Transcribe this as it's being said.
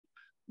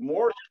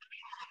more.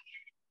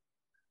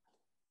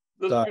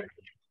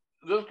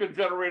 This could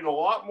generate a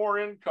lot more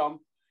income.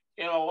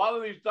 And a lot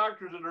of these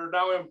doctors that are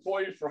now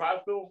employees for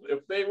hospitals,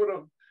 if they would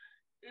have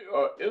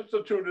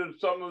instituted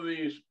some of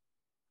these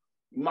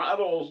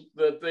models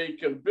that they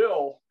can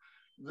bill,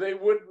 they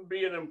wouldn't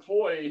be an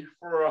employee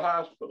for a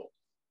hospital.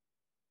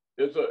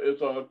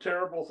 It's a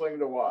terrible thing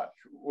to watch.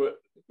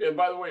 And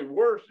by the way,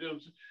 worse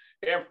is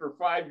after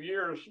 5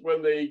 years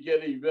when they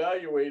get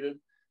evaluated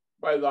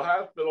by the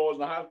hospital, and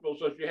the hospital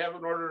says you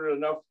haven't ordered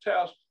enough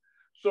tests,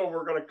 so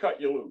we're going to cut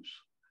you loose.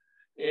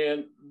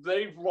 And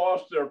they've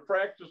lost their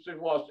practice.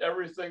 They've lost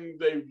everything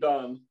they've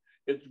done.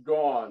 It's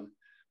gone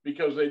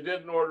because they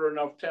didn't order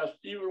enough tests,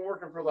 even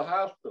working for the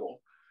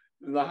hospital.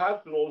 And the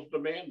hospital is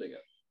demanding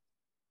it.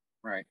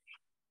 Right.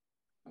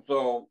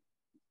 So,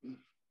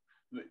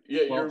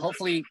 yeah. Well,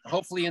 hopefully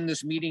in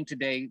this meeting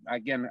today,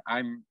 again,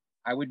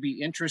 I would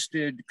be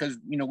interested because,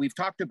 you know, we've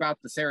talked about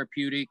the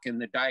therapeutic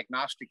and the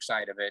diagnostic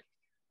side of it.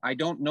 I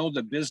don't know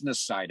the business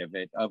side of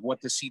it, of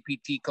what the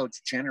CPT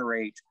codes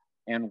generate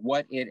and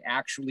what it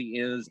actually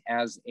is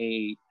as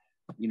a,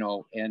 you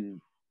know,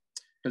 and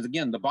because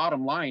again, the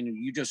bottom line,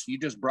 you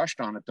just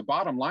brushed on it. The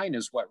bottom line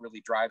is what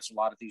really drives a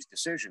lot of these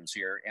decisions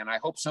here. And I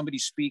hope somebody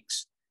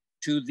speaks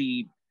to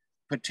the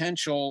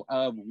potential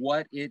of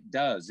what it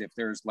does. If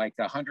there's like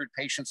 100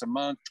 patients a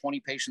month, 20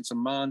 patients a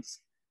month,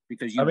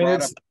 because you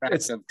brought up the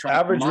fact of trying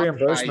average to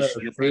reimbursement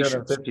of your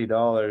patients.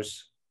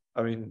 $350.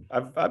 I mean,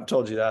 I've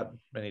told you that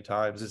many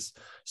times. It's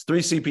 3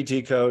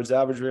 CPT codes,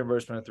 average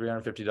reimbursement of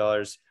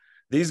 $350.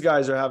 These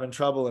guys are having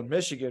trouble in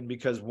Michigan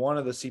because one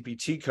of the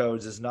CPT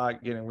codes is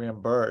not getting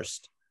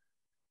reimbursed.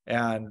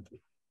 And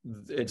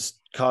it's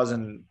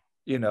causing,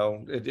 you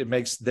know, it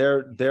makes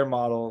their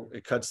model,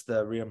 it cuts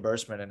the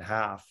reimbursement in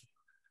half.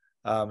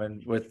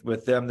 And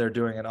with them, they're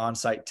doing an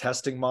on-site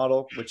testing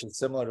model, which is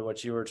similar to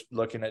what you were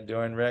looking at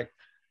doing, Rick.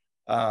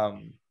 Where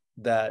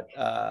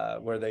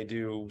they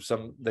do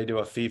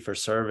a fee for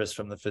service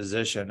from the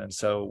physician. And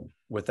so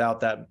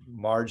without that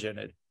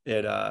margin,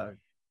 it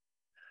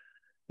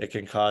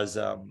can cause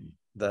it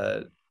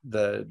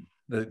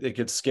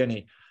gets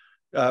skinny.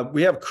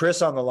 We have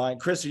Chris on the line.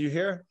 Chris, are you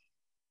here?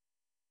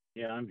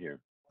 Yeah, I'm here.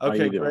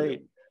 Okay,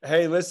 great.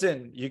 Hey,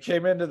 listen, you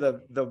came into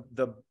the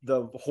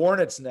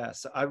hornet's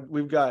nest.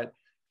 We've got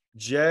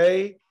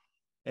Jay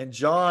and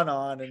John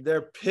on, and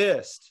they're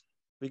pissed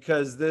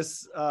because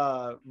this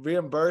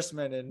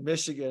reimbursement in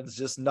Michigan is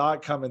just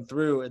not coming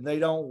through, and they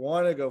don't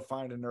want to go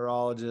find a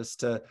neurologist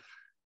to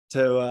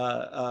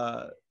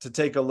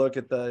take a look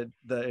at the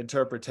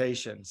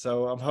interpretation.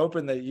 So I'm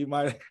hoping that you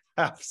might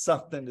have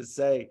something to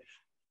say.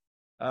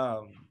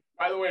 By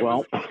the way,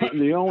 well,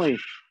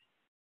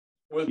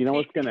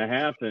 what's going to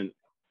happen?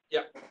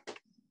 Yeah.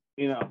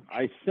 You know,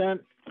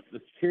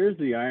 here's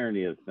the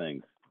irony of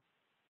things.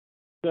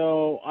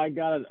 So I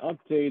got an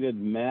updated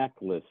MAC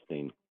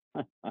listing,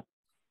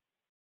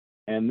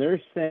 and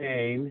they're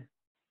saying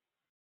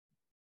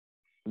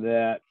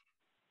that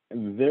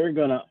they're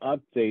going to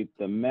update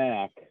the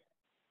MAC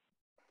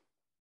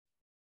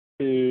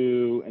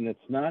to, and it's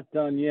not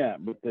done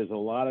yet, but there's a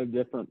lot of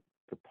different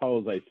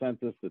proposed. I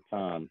sent this to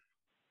Tom.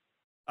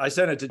 I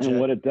sent it to Jay. And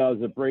what it does,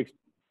 it breaks.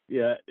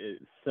 Yeah.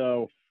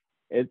 So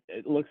it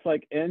looks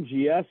like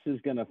NGS is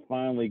going to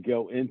finally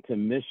go into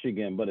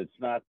Michigan, but it's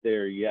not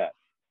there yet.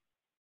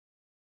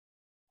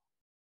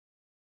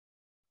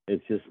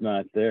 It's just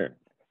not there.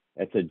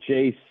 It's a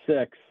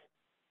J6.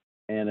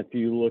 And if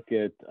you look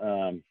at,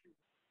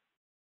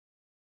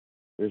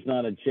 there's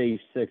not a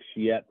J6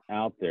 yet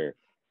out there.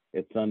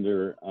 It's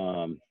under,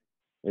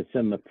 it's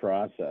in the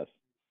process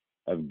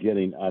of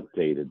getting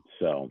updated.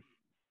 So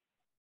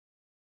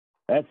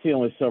that's the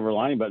only silver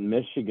lining. But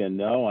Michigan,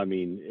 no. I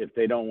mean, if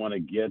they don't want to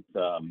get,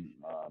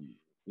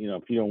 you know,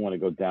 if you don't want to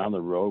go down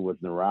the road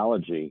with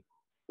neurology,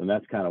 then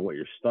that's kind of what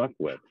you're stuck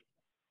with.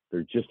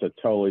 They're just a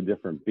totally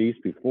different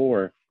beast.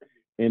 Before,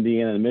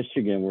 Indiana and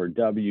Michigan were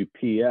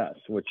WPS,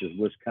 which is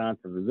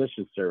Wisconsin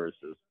Physician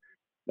Services.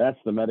 That's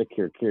the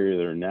Medicare carrier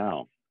there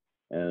now.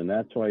 And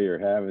that's why you're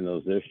having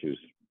those issues.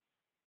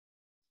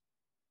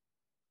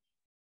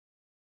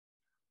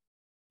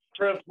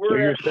 Chris, so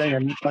you're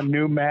saying a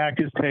new MAC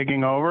is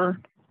taking over?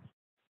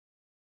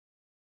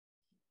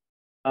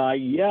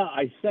 Yeah,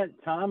 I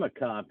sent Tom a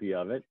copy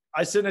of it.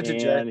 I sent it to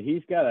Jay. And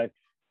he's got a...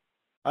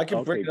 I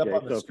can bring it up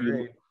on the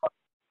screen.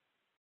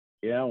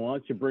 Yeah, why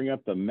don't you bring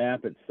up the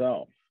map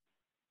itself?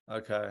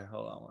 Okay,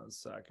 hold on 1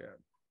 second.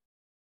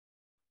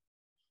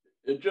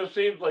 It just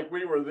seems like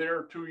we were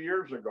there 2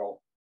 years ago.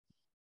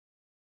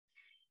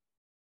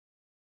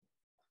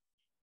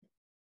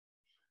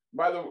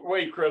 By the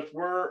way, Chris,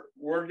 we're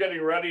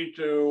getting ready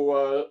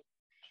to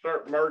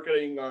start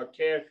marketing a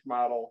cash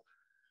model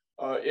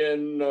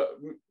in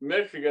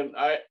Michigan.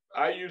 I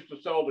used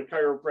to sell to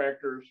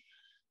chiropractors.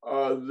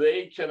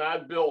 They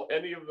cannot bill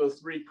any of the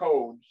 3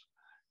 codes,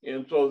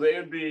 and so they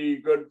would be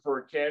good for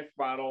a cash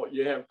model.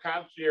 You have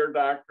concierge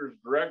doctors,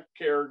 direct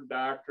care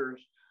doctors,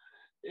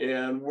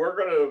 and we're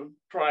going to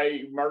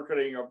try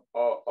marketing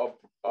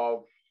a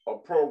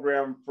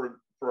program for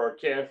a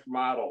cash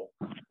model.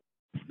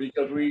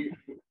 because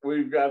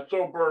we've got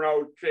so burnt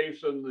out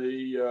chasing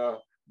the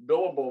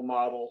billable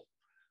model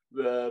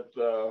that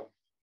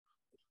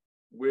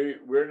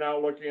we're now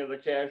looking at the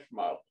cash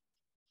model.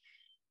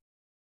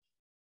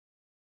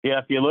 Yeah,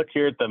 if you look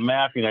here at the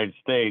map of the United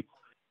States,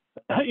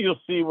 you'll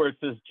see where it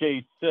says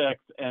J6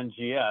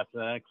 NGS,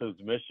 and that includes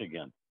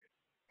Michigan.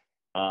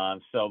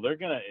 So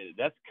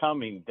that's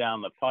coming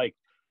down the pike.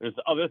 There's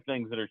other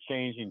things that are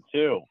changing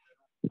too.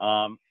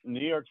 New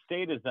York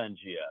State is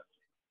NGS,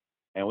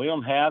 and we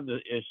don't have the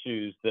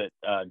issues that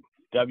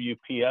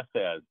WPS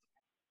has.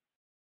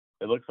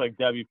 It looks like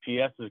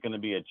WPS is going to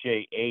be a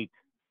J8.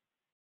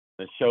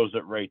 That shows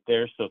it right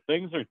there. So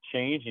things are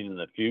changing in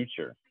the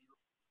future.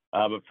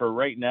 But for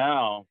right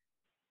now,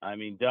 I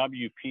mean,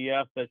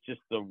 WPF, that's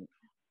just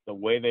the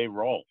way they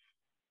roll.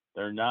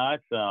 They're not,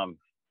 they're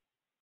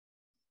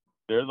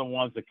the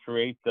ones that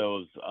create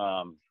those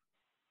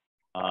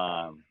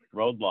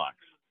roadblocks.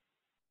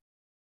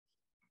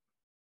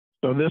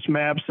 So this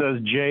map says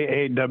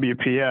J8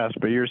 WPS,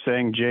 but you're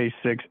saying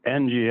J6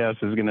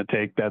 NGS is going to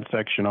take that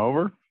section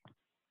over?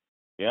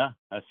 Yeah,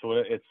 that's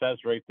what it says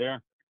right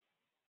there.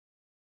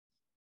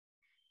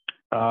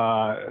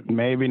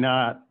 Maybe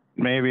not.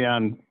 Maybe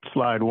on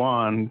slide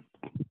 1.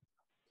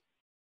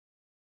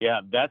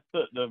 Yeah, that's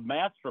the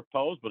map's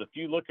proposed, but if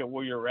you look at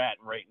where you're at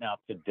right now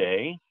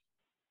today,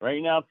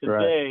 right now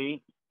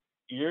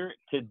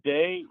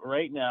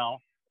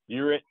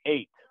you're at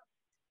 8.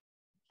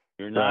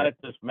 You're not at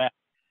this map.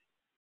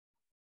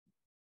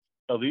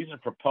 So these are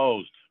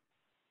proposed.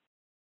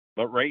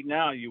 But right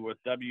now you're with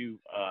WPS.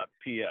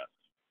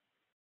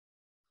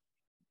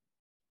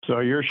 So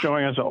you're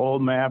showing us an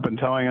old map and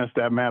telling us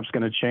that map's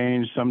going to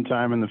change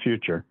sometime in the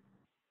future.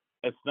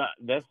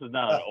 This is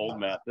not an old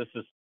map. This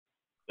is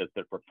that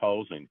they're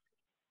proposing.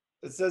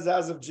 It says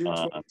as of June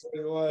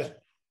 2021.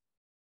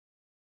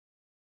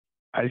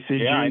 I see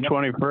June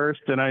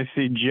 21st, and I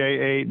see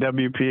J8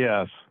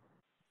 WPS.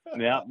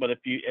 Yeah, but if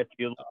you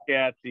look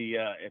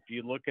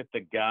at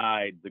the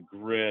guide, the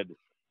grid,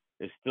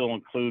 it still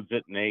includes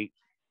it in 8.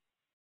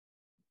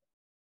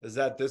 Is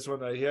that this one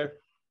right here?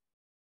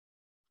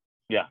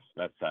 Yes,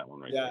 that's that one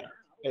right there.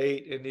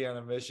 8,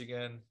 Indiana,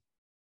 Michigan.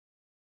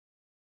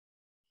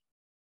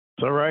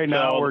 So right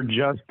now we're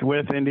just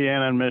with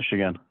Indiana and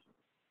Michigan.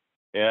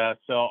 Yeah,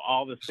 so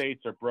all the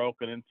states are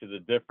broken into the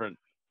different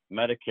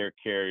Medicare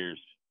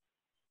carriers.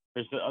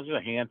 There's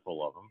a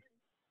handful of them,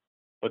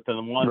 but the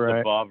ones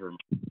above are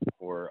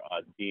for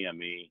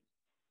DME.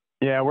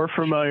 Yeah, we're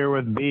familiar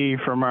with B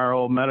from our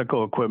old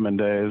medical equipment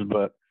days,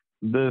 but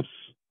this,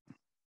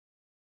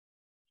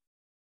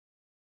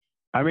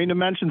 I mean, to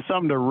mention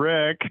something to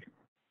Rick,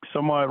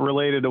 somewhat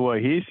related to what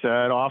he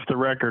said, off the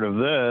record of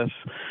this,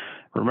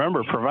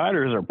 remember,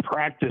 providers are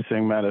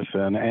practicing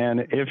medicine. And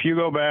if you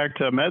go back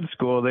to med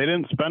school, they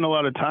didn't spend a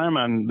lot of time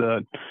on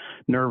the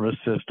nervous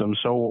system.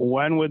 So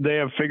when would they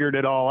have figured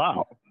it all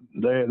out?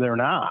 They're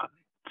not.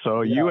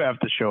 So you have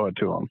to show it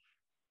to them.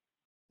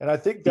 And I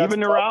think that's even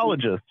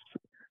neurologists.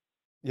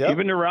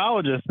 Even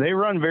neurologists, they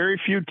run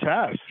very few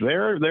tests.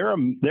 They're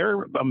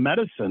a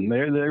medicine.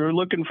 They're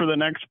looking for the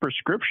next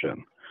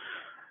prescription.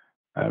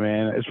 I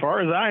mean, as far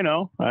as I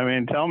know, I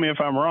mean, tell me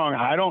if I'm wrong.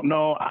 I don't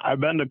know.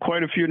 I've been to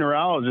quite a few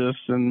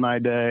neurologists in my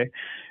day,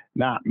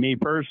 not me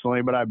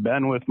personally, but I've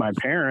been with my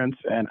parents,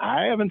 and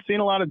I haven't seen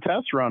a lot of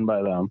tests run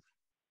by them.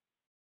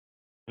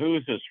 Who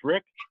is this,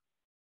 Rick?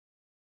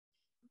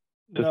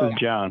 This is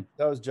John.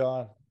 That was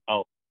John.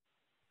 Oh,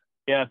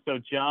 yeah. So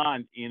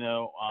John,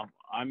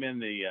 I'm in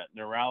the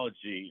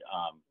neurology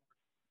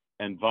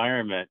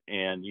environment,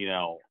 and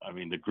I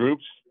mean,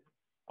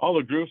 all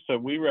the groups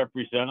that we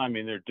represent, I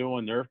mean, they're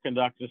doing nerve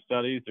conductor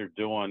studies, they're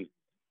doing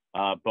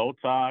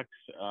Botox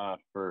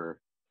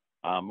for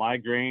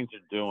migraines,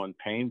 they're doing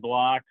pain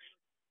blocks,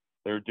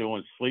 they're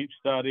doing sleep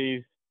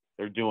studies,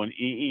 they're doing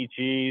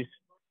EEGs.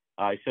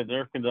 I said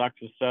nerve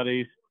conductor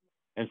studies,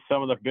 and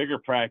some of the bigger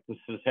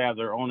practices have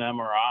their own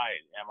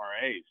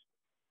MRAs,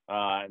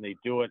 and they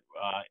do it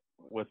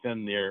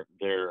within their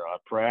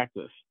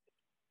practice.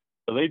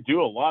 So they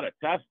do a lot of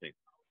testing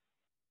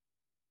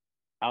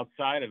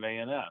outside of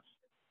ANS.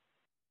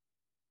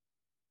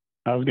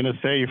 I was going to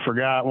say you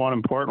forgot one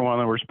important one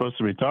that we're supposed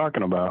to be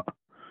talking about.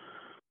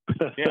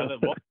 Yeah,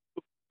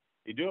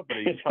 you do it, but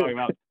you're talking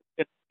about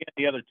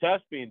the other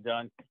tests being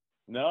done.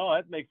 No,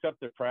 that makes up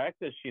their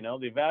practice. The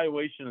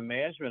evaluation and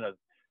management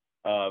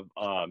of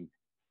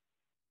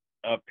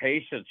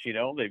patients.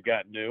 They've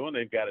got new and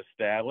they've got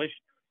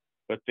established,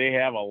 but they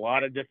have a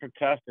lot of different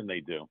testing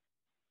they do.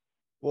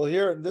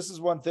 Well, this is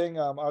one thing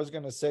I was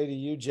going to say to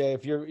you, Jay.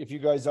 If you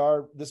guys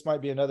this might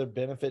be another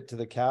benefit to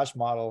the cash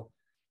model.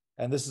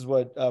 And this is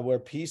where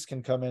Peace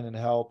can come in and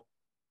help,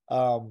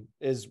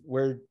 is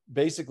where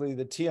basically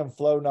the TM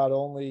flow not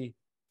only,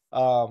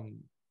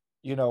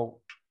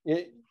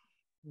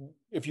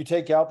 if you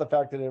take out the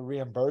fact that it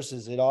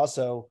reimburses, it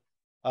also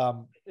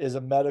is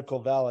a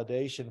medical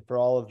validation for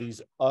all of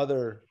these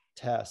other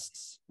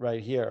tests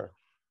right here.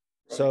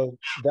 Right. So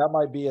that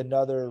might be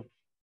another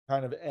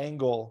kind of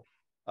angle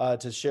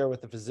to share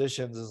with the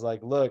physicians is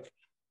like, look,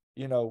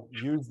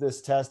 use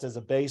this test as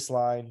a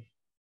baseline.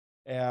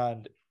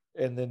 and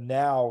then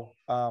now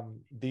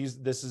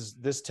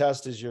this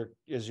test is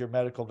your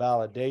medical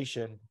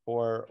validation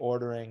for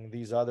ordering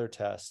these other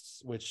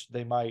tests, which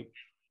they might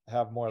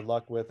have more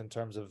luck with in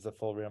terms of the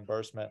full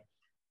reimbursement.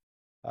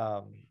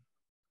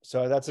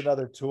 So that's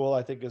another tool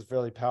I think is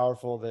really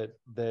powerful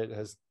that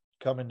has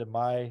come into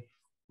my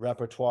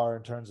repertoire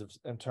in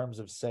terms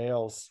of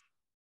sales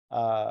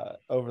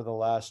over the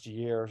last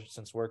year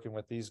since working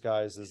with these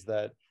guys, is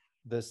that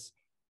this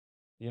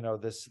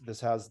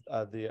has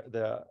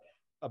the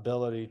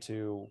ability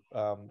to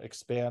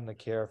expand the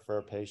care for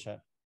a patient.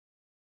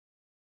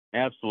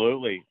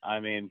 Absolutely. I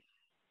mean,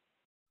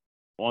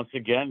 once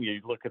again, you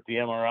look at the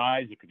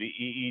MRIs, you look at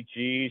the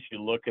EEGs,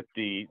 you look at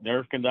the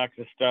nerve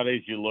conduction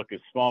studies, you look at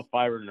small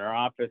fiber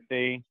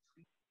neuropathy.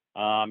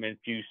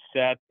 If you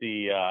set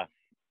if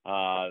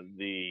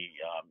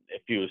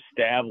you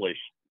establish,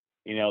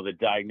 the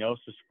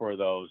diagnosis for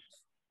those,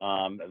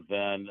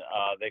 then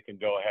they can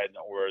go ahead and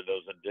order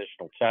those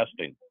additional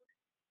testing.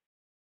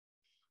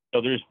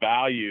 So there's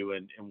value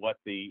in what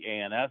the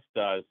ANS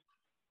does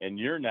in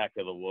your neck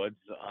of the woods.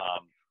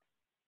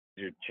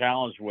 You're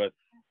challenged with,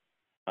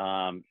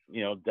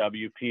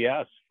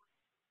 WPS,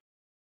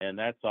 and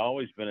that's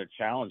always been a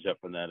challenge up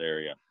in that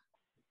area.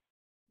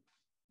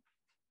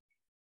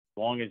 As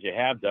long as you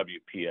have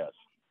WPS.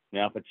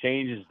 Now, if it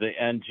changes the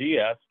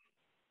NGS,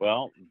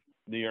 well,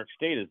 New York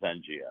State is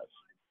NGS.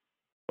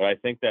 But I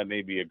think that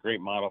may be a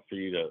great model for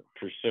you to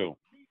pursue.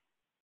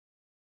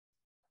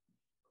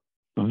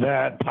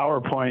 That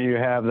PowerPoint you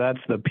have,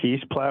 that's the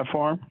Peace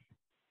platform?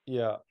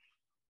 Yeah.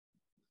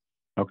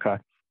 Okay.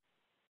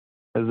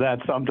 Is that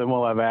something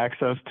we'll have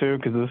access to?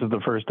 Because this is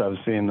the first I've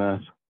seen this.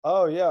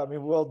 Oh, yeah. I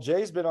mean, well,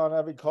 Jay's been on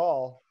every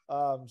call.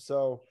 I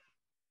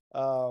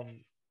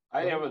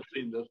haven't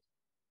seen this.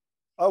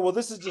 Oh, well,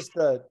 this is just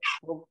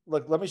look,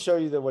 let me show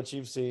you what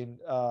you've seen.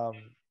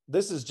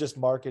 This is just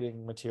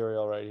marketing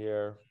material right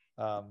here.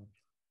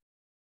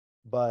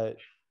 But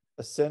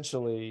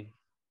essentially,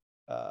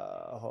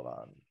 hold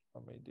on.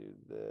 Let me do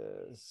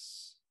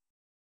this.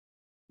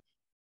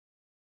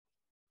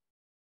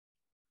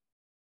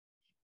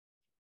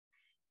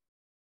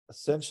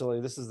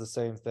 Essentially, this is the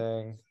same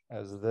thing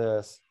as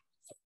this.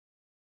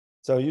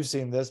 So you've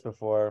seen this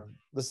before.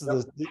 This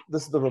is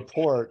this is the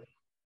report.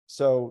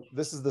 So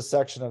this is the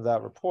section of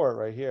that report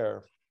right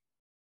here.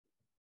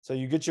 So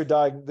you get your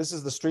this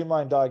is the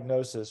streamlined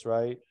diagnosis,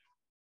 right?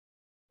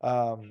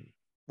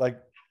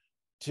 Like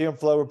TM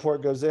flow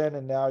report goes in,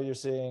 and now you're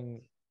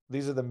seeing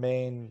these are the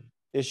main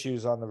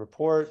issues on the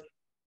report,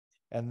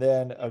 and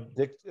then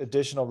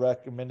additional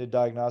recommended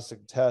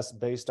diagnostic tests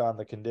based on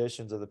the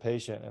conditions of the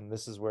patient. And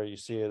this is where you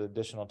see it,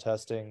 additional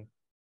testing,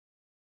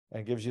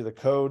 and gives you the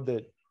code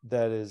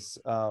that is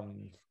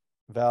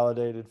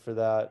validated for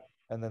that.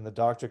 And then the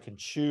doctor can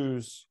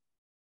choose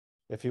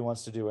if he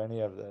wants to do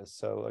any of this.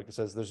 So like it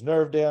says, there's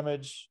nerve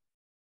damage.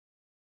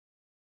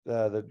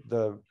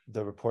 The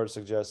report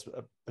suggests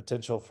a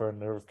potential for a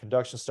nerve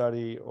conduction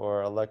study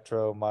or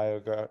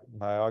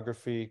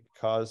electromyography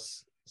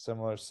cause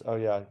similar. Oh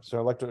yeah,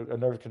 so a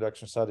nerve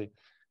conduction study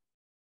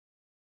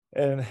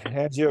and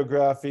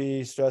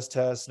angiography, stress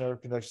test,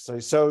 nerve conduction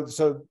study. So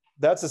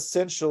that's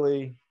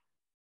essentially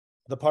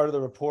the part of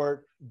the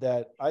report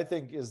that I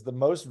think is the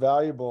most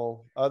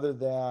valuable, other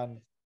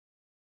than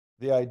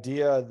the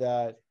idea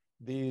that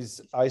these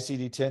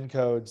ICD-10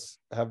 codes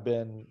have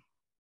been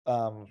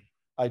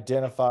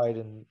identified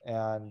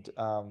and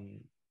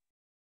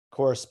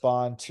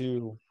correspond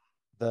to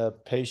the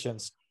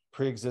patient's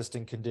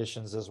pre-existing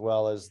conditions as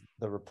well as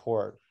the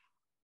report.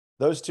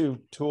 Those two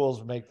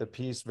tools make the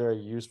piece very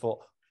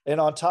useful. And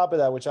on top of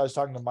that, which I was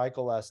talking to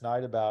Michael last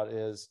night about,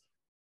 is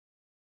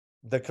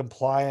the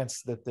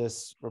compliance that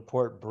this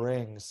report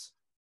brings.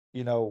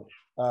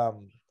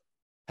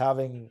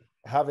 Having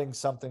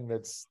something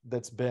that's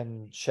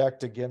been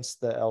checked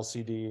against the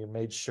LCD and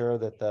made sure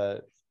that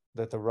the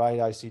right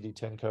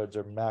ICD-10 codes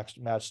are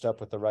matched up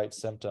with the right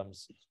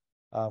symptoms,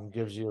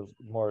 gives you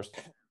more,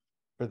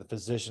 for the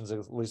physicians,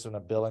 at least in a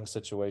billing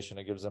situation,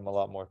 it gives them a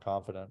lot more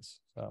confidence.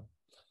 So,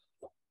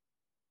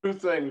 two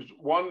things.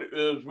 One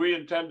is we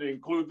intend to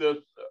include this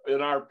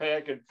in our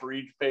package for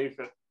each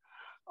patient.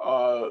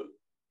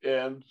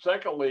 And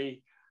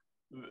secondly,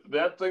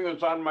 that thing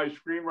that's on my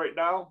screen right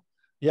now,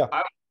 yeah, I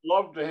would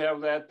love to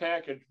have that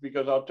package,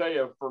 because I'll tell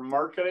you, for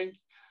marketing,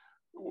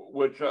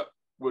 which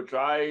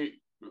I'm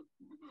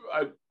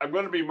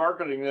going to be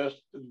marketing this,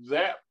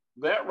 that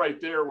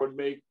right there would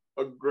make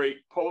a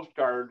great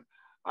postcard.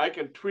 I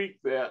can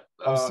tweak that.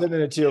 I'm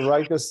sending it to you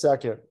right this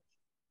second.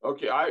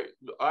 Okay, I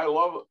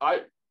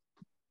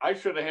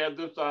should have had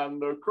this on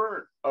the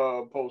current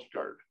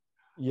postcard.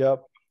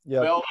 Yep.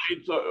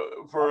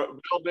 For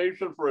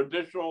validation for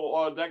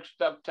additional next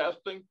step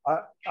testing.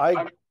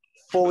 I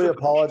fully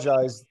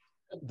apologize.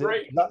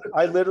 Great.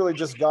 I literally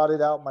just got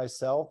it out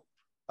myself,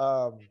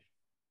 and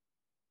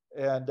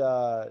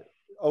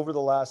over the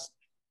last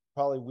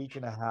probably week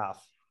and a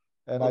half,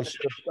 and okay.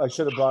 I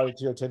should have brought it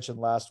to your attention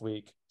last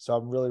week. So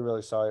I'm really,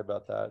 really sorry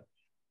about that.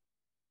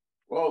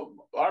 Well,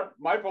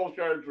 my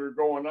postcards are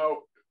going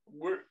out.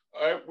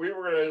 we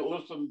were going to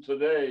listen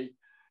today,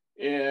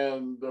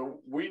 and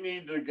we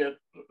need to get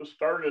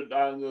started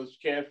on this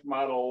cash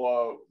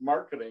model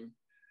marketing.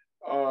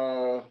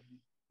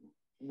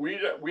 We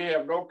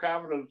have no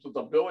confidence that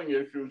the billing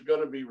issue is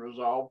going to be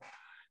resolved,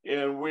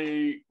 and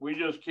we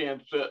just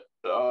can't sit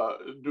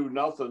do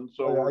nothing.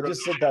 So I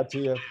just sent that to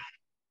you.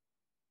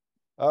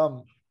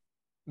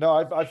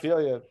 No, I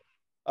feel you.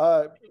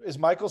 Is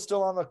Michael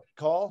still on the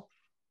call?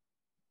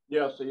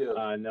 Yes, he is.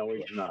 No,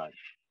 he's not.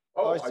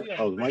 Oh, I see him.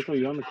 Oh, is Michael,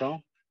 you on the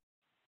call?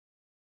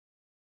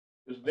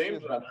 His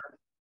name's on there.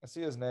 I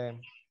see his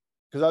name.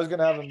 Because I was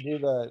gonna have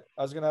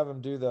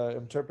him do the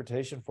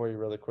interpretation for you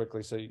really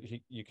quickly, so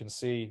you can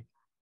see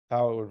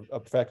how it would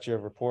affect your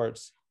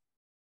reports.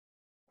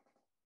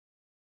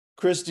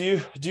 Chris, do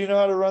you know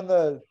how to run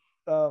the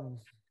or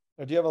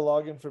do you have a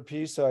login for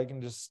Peace so I can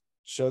just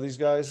show these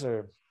guys?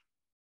 Or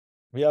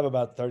we have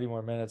about 30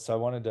 more minutes, so I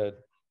wanted to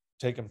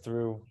take them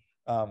through.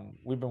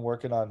 We've been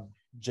working on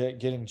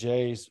getting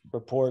Jay's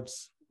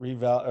reports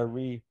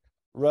rerun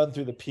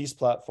through the Peace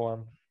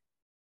platform.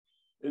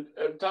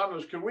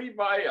 Thomas, can we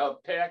buy a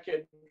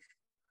package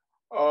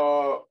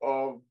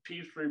of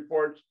Peace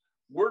reports?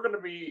 We're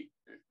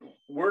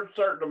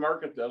starting to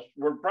market this.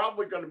 We're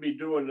probably going to be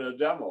doing a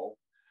demo,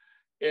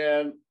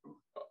 and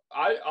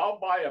I'll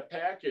buy a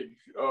package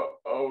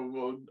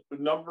of a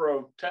number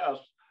of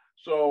tests,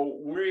 so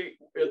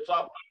it's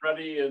up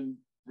and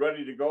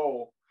ready to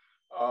go.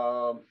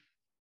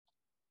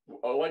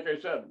 Like I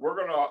said, we're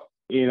gonna.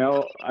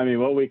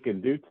 What we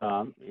can do,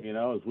 Tom, is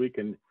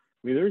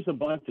there's a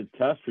bunch of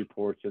test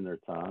reports in there,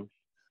 Tom.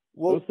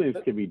 Well, those things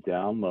can be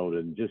downloaded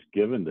and just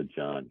given to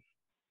John.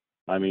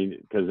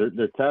 Because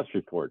they're test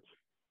reports.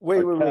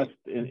 Wait.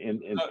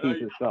 In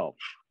Peace itself.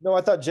 No,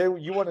 I thought, Jay,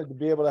 you wanted to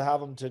be able to have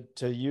them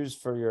to use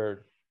for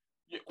your.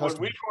 When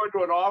we go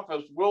into an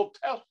office, we'll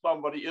test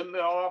somebody in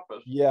the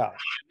office. Yeah.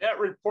 That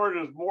report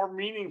is more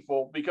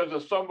meaningful because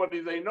it's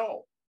somebody they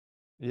know.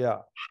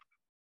 Yeah.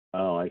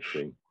 Oh, I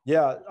see.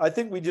 Yeah, I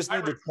think we just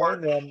need to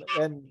train them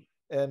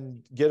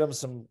and get them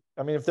some.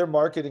 If they're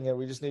marketing it,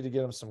 we just need to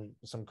get them some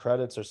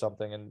credits or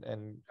something and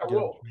get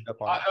them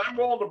up on it. I'm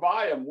willing to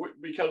buy them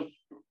because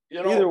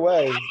either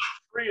way,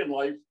 free in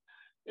life,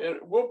 and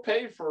we'll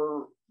pay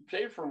for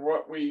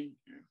what we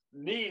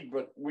need,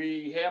 but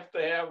we have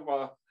to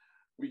have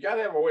we got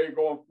to have a way of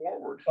going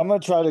forward. I'm gonna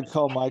try to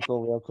call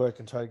Michael real quick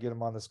and try to get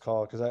him on this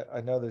call because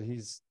I know that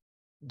he's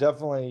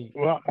definitely.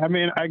 Well,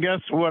 I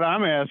guess what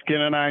I'm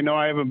asking, and I know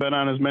I haven't been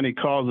on as many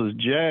calls as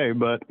Jay,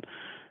 but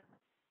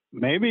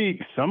maybe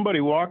somebody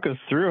walk us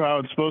through how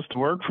it's supposed to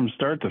work from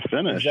start to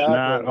finish. Exactly.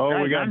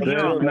 Not, we got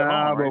this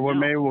now, but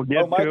maybe we'll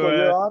get Michael, to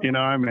you're on?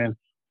 it.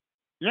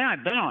 Yeah,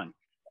 I've been on.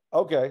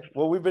 Okay.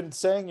 Well, we've been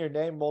saying your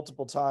name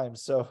multiple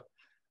times, so.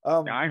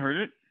 I heard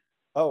it.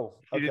 Oh,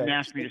 okay. You didn't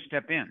ask me to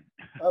step in.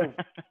 Oh,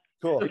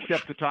 cool.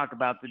 Except to talk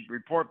about the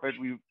report, but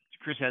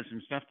Chris had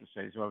some stuff to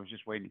say, so I was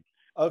just waiting.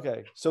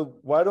 Okay, so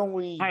why don't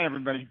we? Hi,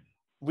 everybody.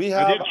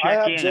 I did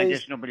check in. I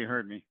guess nobody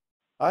heard me.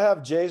 I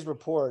have Jay's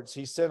reports.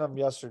 He sent them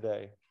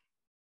yesterday.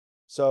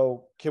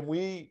 So can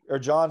we, or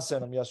John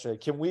sent them yesterday.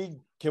 Can we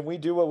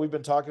do what we've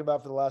been talking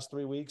about for the last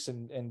 3 weeks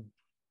and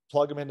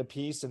plug them into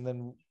Peace and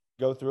then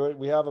go through it?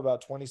 We have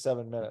about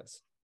 27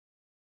 minutes.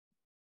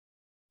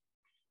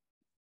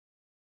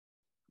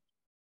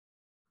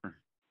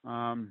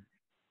 Or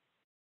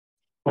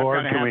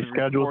can we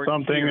schedule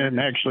something and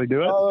actually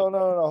do it? Oh,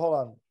 no. Hold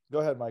on. Go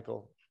ahead,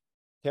 Michael.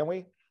 Can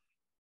we?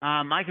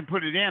 I can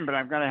put it in, but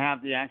I've got to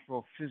have the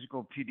actual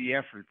physical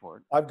PDF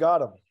report. I've got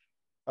them.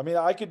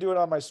 I could do it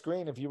on my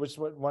screen if you just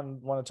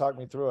want to talk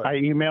me through it. I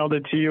emailed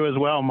it to you as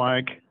well,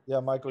 Mike. Yeah,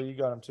 Michael, you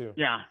got them too.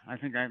 Yeah, I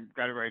think I've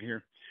got it right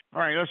here.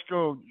 All right, let's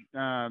go.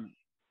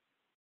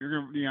 You're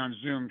going to be on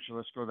Zoom, so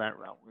let's go that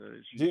route.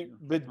 Do you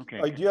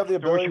have the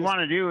ability? So what you want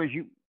to do is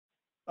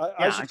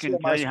I can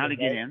tell you how to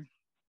get in.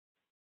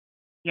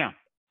 Yeah.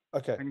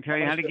 Okay. I can tell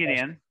you how to get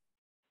in.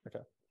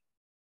 Okay.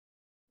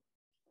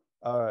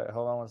 All right.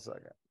 Hold on 1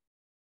 second.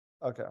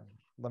 Okay.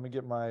 Let me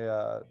get my,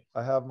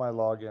 I have my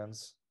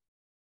logins.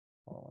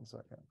 Hold on 1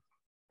 second.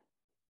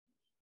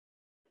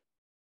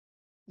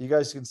 You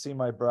guys can see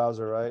my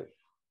browser, right?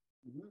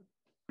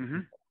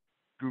 Mm-hmm.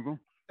 Google.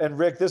 And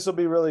Rick, this will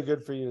be really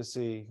good for you to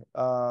see.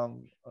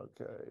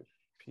 Okay.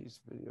 Peace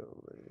video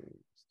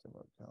links,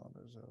 demo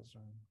calendars.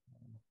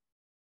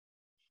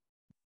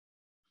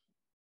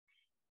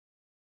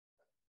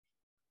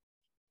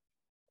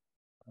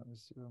 Let me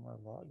see where my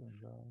login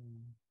go.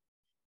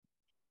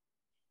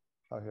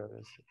 Oh, here it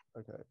is.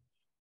 Okay.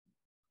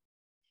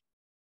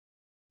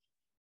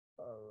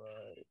 All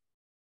right.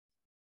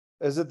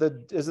 Is it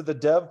the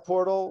dev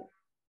portal?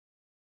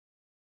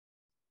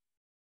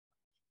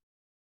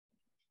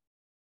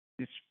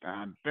 It's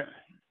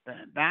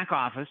back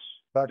office.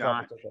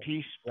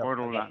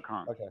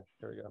 Peaceportal.com. Okay,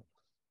 here we go.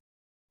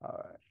 All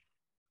right.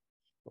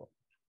 Cool.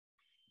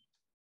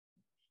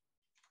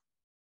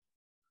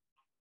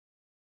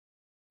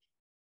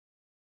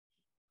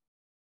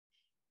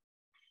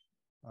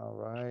 All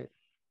right.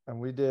 And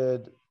we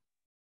did,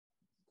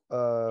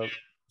 so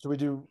we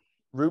do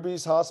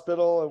Ruby's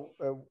Hospital.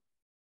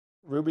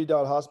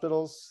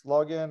 Ruby.hospitals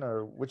login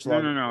or which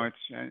login? No. It's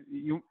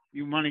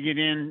you want to get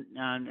in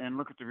and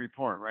look at the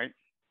report, right?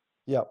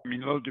 Yeah. I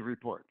mean, load the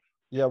report.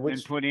 Yeah.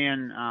 And put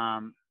in.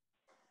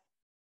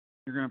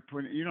 You're gonna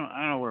put. I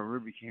don't know where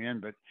Ruby came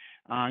in, but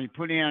you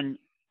put in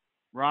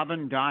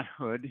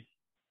Robin.hood.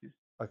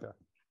 Okay.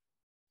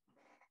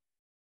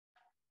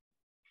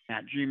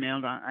 At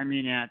Gmail.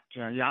 At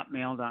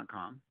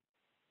Yotmail.com.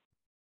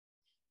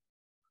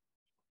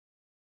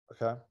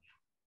 Okay.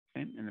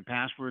 And the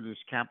password is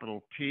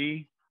capital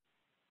P,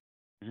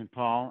 as in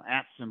Paul,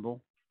 @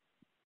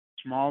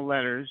 small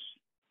letters,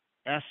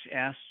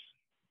 SS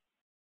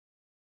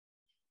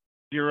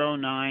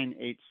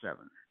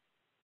 0987.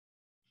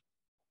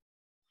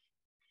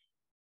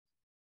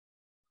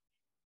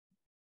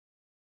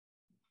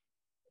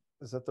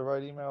 Is that the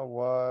right email?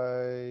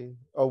 WAP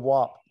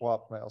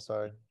mail,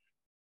 sorry.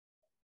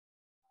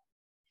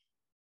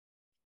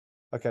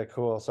 Okay,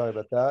 cool. Sorry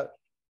about that.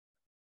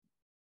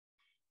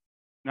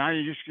 Now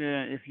you just,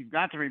 if you've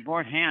got the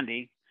report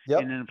handy,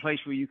 Yep. and in a place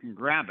where you can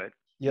grab it,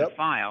 Yep. the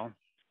file,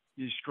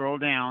 you scroll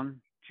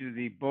down to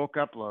the bulk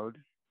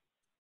upload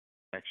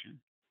section.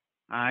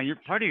 Your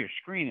part of your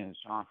screen is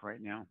off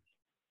right now.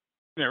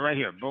 Yeah, right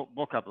here,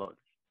 bulk upload.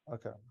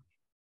 Okay.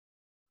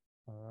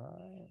 All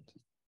right.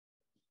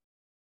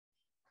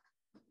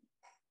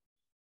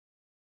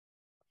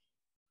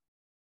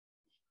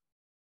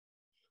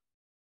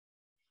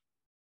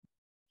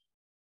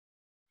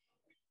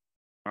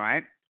 All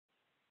right.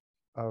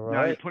 All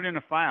Now you right. put in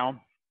a file,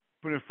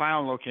 put a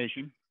file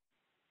location.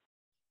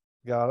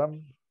 Got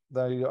them.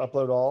 Then you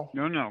upload all.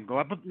 No, go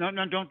up. No,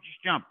 don't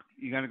just jump.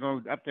 You got to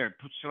go up there.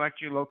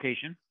 Select your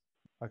location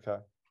Okay.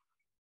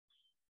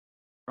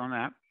 on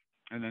that,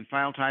 and then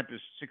file type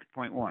is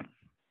 6.1.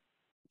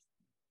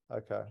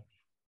 Okay.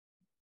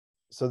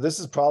 So this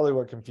is probably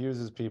what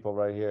confuses people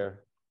right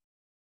here.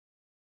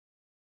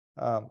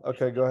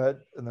 Okay, go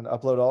ahead and then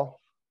upload all.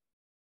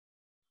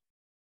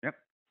 Yep.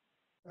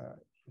 All right.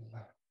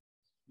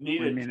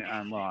 Needed.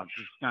 Well,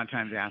 it's not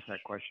time to ask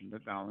that question,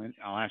 but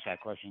I'll ask that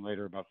question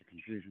later about the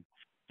confusion.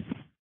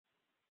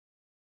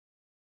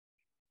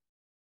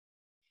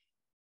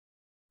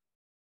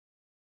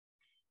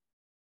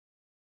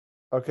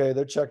 Okay,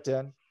 they're checked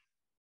in.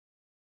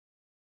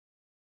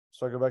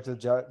 So I go back to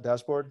the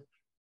dashboard.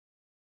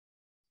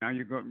 Now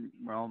you go,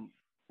 well,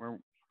 we're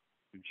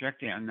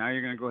checked in. Now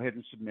you're going to go ahead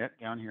and submit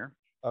down here.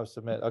 Oh,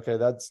 submit. Okay,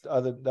 that's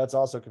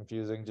also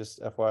confusing.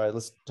 Just FYI,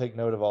 let's take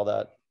note of all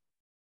that.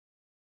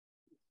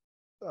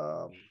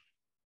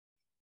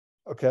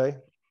 Okay,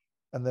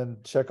 and then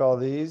check all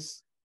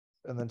these,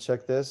 and then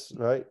check this,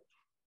 right?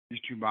 These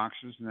two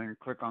boxes, and then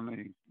click on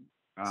the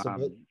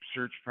Submit.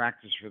 search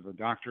practice for the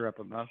doctor up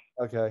above.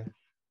 Okay,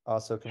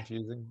 also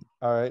confusing.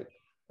 All right,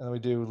 and then we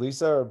do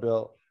Lisa or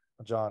Bill,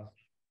 John.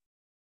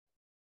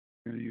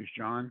 I'm going to use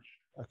John.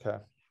 Okay.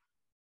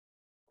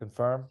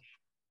 Confirm.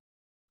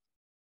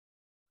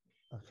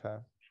 Okay.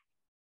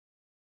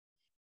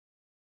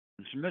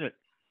 And submit it.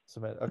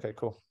 Submit. Okay,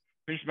 cool.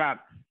 Takes about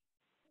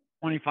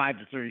 25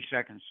 to 30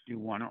 seconds to do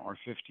 1 or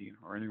 50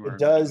 or anywhere. It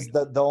does.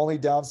 The only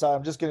downside,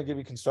 I'm just going to give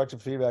you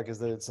constructive feedback, is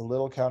that it's a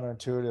little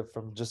counterintuitive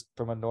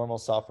from a normal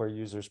software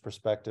user's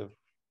perspective.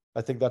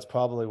 I think that's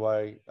probably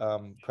why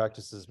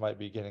practices might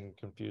be getting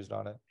confused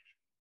on it.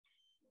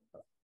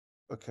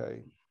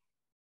 Okay.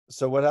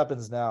 So what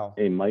happens now?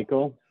 Hey,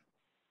 Michael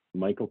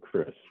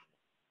Chris.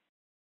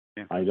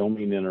 Yeah. I don't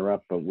mean to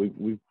interrupt, but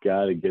we've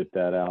got to get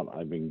that out.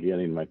 I've been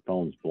getting my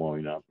phone's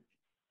blowing up.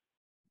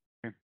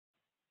 Okay.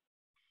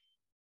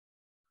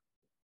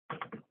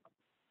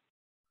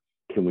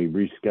 Can we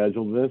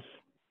reschedule this?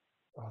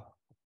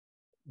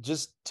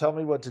 Just tell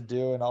me what to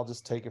do and I'll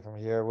just take it from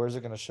here. Where's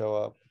it going to show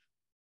up?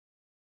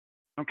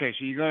 Okay,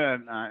 so you go to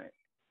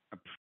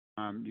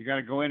you got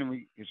to go in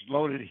and it's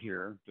loaded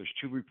here. There's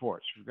 2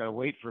 reports. We've got to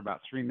wait for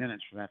about 3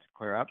 minutes for that to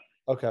clear up.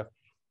 Okay.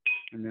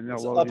 And then they'll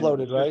It's load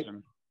uploaded, into the right?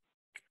 system.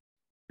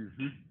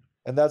 Mm-hmm.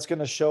 And that's going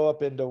to show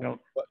up into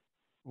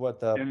what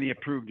the in the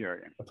approved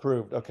area.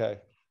 Approved. Okay.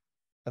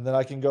 And then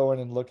I can go in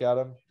and look at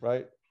them,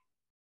 right?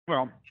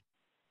 Well,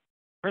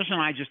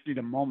 personally, I just need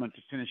a moment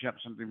to finish up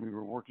something we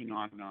were working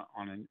on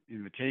an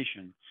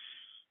invitation.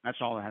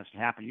 That's all that has to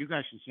happen. You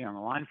guys can stay on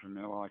the line for a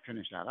minute while I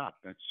finish that up.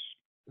 I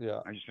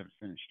just have it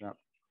finished up.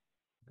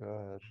 Go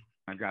ahead.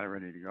 I've got it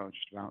ready to go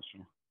just about.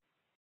 So.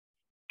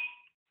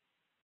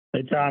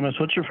 Hey, Thomas,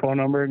 what's your phone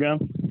number again?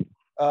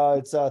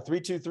 It's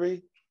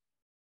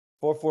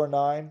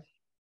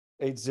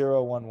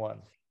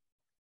 323-449-8011.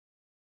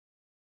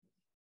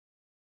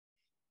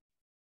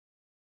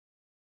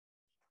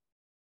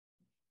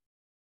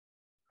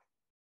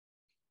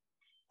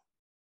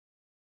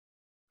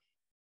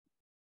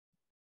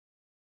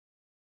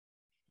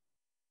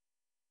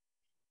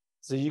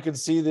 So you can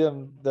see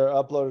them, they're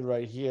uploaded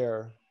right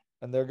here,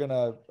 and they're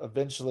gonna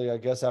eventually, I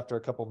guess after a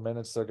couple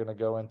minutes, they're gonna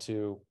go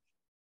into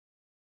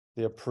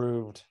the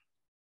approved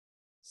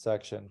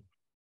section.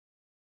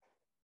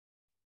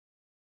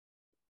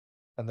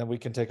 And then we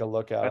can take a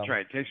look at That's them.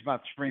 right. It takes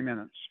about 3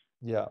 minutes.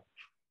 Yeah.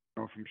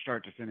 Go from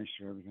start to finish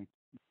through everything.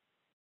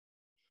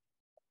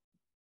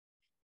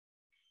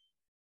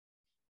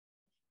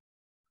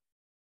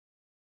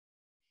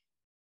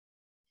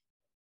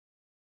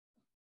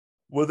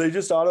 Will they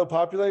just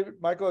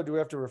auto-populate, Michael, or do we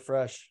have to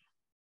refresh?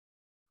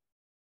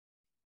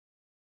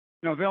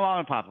 No, they'll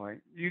auto-populate.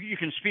 You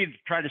can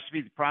try to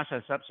speed the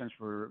process up since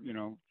we're,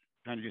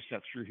 trying to just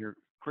get through here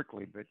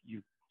quickly, but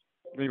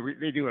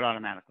they do it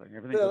automatically.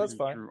 Everything goes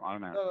through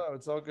automatically. No,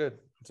 it's all good.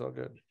 It's all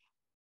good.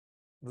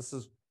 This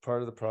is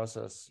part of the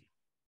process.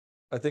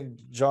 I think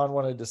John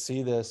wanted to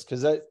see this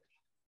because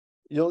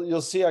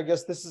you'll see, I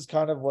guess this is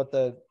kind of what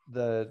the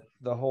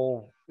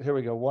whole, here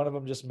we go. One of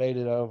them just made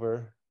it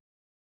over.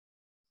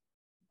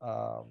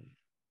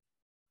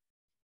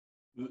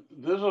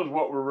 This is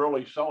what we're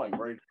really selling,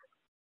 right?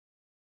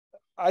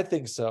 I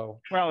think so.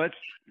 Well,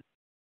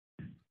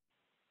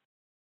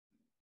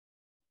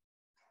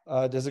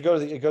 does it go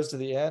to it goes to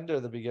the end or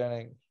the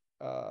beginning?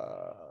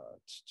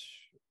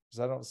 Because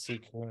I don't see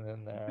Kuhn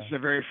in there. It's the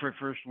very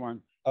first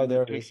one. Oh,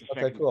 there it is.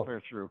 Okay, cool.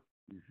 Clear through.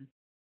 Mm-hmm.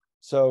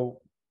 So,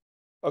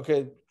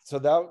 okay,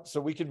 so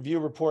we can view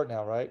report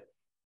now, right?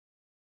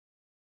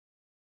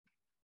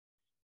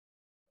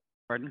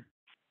 Pardon?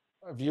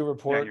 View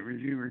report. Yeah,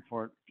 review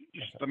report.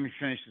 Just let me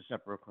finish this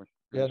up real quick.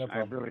 Yeah, no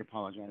problem. I really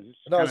apologize. It's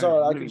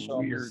all right. I can really show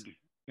them weird this.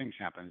 Things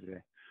happen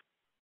today.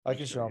 I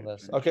can show them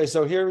this. Okay,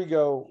 so here we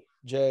go,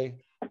 Jay.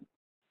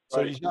 So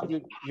you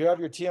have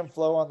your TM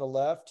flow on the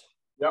left.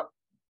 Yep.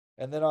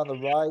 And then on the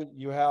right,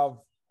 you have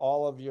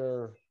all of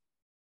your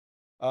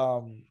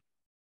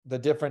the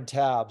different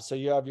tabs. So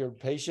you have your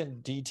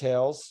patient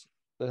details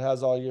that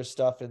has all your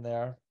stuff in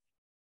there.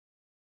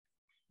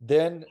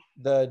 Then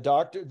the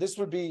doctor, this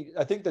would be,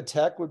 I think the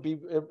tech would be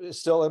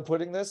still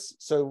inputting this.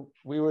 So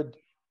we would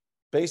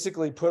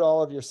basically put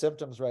all of your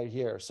symptoms right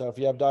here. So if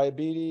you have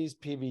diabetes,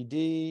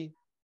 PVD,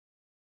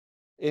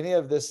 any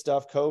of this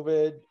stuff,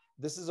 COVID,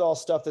 this is all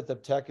stuff that the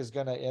tech is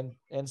going to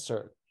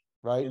insert,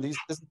 right? This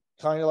is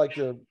kind of like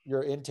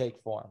your intake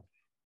form.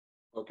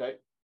 Okay.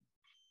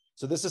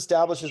 So this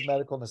establishes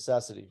medical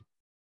necessity.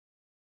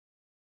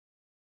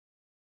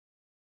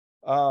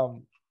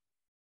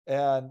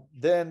 And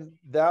then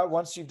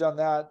once you've done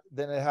that,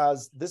 then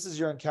this is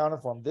your encounter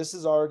form. This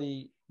is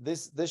already,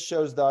 this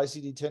shows the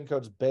ICD-10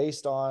 codes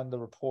based on the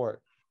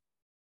report.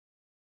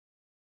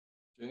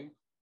 Okay.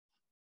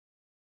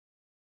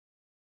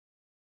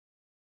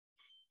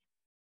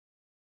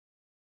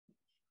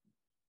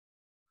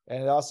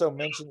 And it also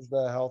mentions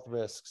the health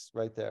risks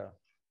right there.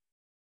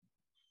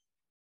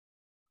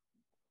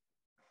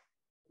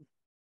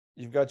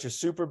 You've got your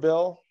super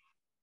bill.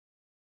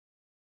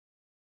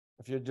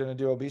 If you're going to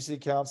do obesity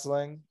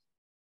counseling,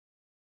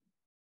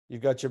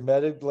 you've got your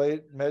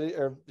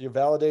your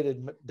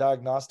validated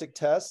diagnostic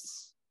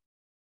tests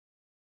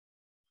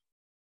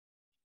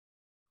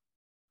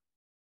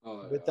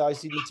with the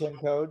ICD-10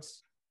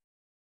 codes.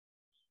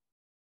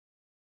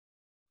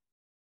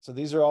 So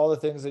these are all the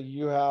things that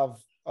you have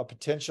a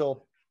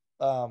potential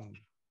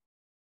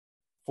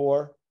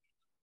for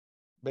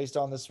based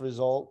on these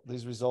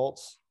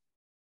results.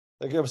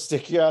 They're going to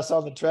stick your ass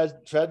on the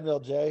treadmill,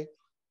 Jay.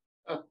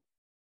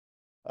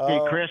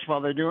 Hey, Chris,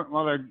 while they're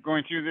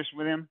going through this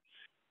with him,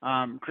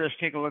 Chris,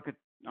 take a look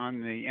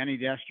on the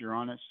AnyDesk. You're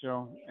on it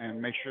still,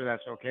 and make sure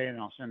that's okay, and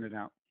I'll send it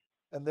out.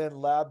 And then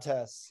lab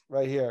tests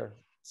right here.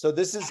 So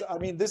this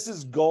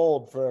is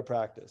gold for a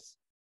practice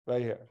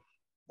right here.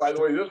 By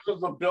the way, this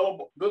is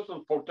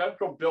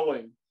potential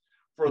billing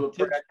for the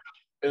practice.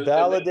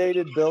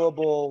 Validated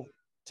billable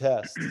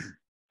tests.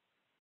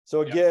 So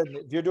again,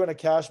 if you're doing a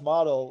cash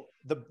model,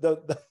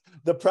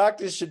 the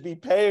practice should be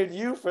paying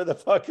you for the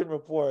fucking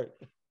report.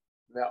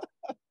 Yeah.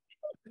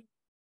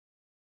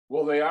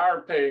 Well, they are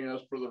paying us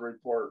for the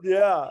report.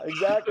 Yeah,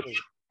 exactly.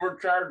 We're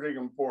charging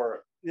them for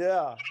it.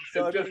 Yeah.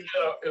 So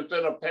it's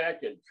in a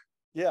package.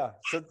 Yeah.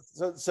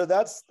 So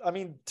that's,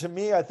 to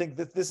me, I think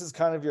that this is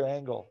kind of your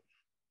angle.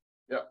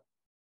 Yeah.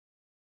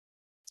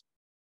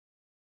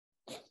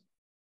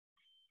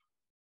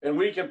 And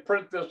we can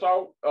print this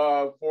out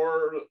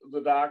for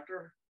the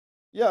doctor.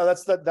 Yeah,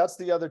 that's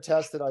the other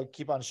test that I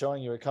keep on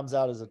showing you. It comes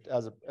out as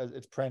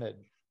it's printed.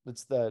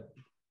 It's the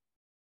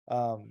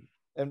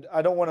and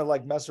I don't want to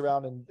like mess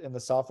around in the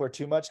software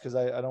too much because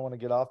I don't want to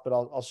get off, but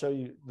I'll show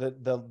you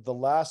the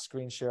last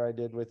screen share I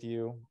did with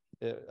you.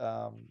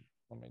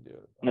 Let me do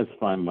it. That's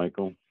fine,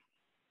 Michael.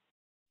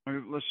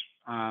 Let's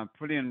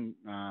put in.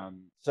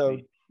 So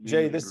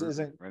Jay, this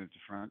isn't right at the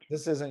front.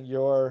 This isn't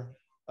your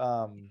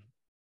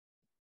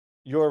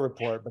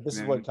report, but this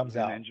is what comes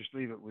out. And just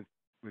leave it with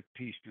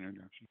piece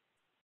introduction.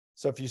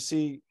 So if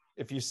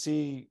you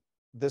see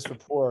this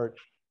report,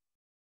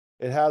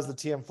 it has the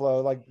TM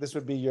flow, like this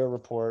would be your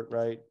report,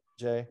 right,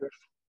 Jay?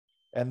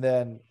 And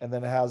then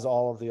it has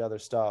all of the other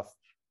stuff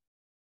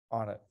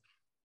on it.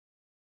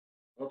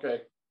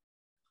 Okay.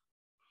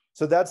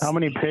 So that's how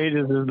many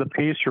pages is the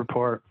piece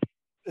report?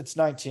 It's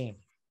 19.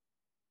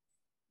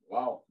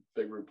 Wow,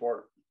 big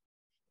report.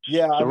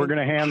 Yeah. So we're going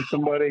to hand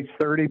somebody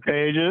 30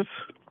 pages.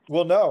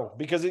 Well, no,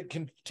 because it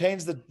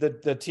contains the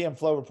TM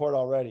flow report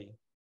already.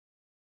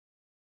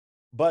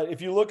 But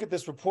if you look at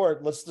this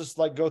report, let's just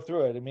like go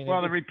through it.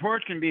 The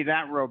report can be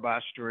that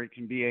robust, or it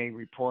can be a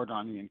report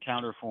on the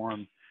encounter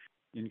form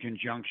in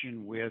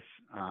conjunction with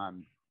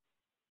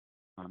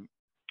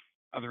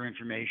other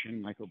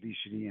information like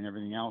obesity and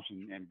everything else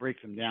and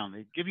break them down.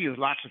 They give you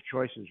lots of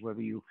choices,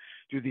 whether you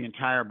do the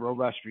entire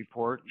robust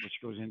report, which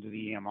goes into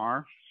the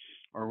EMR,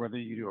 or whether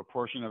you do a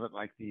portion of it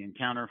like the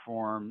encounter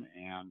form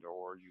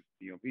or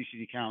the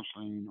obesity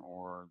counseling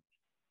or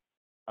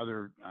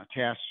other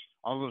tests.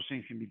 All those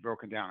things can be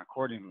broken down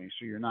accordingly,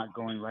 so you're not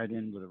going right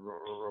in with a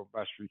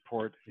robust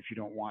report if you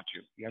don't want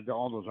to. You have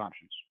all those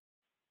options.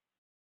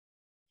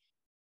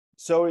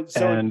 So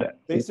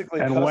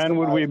basically, and when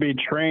would we be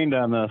trained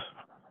on this,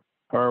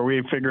 or are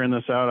we figuring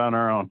this out on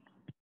our own?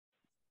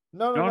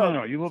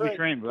 No. You will be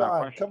trained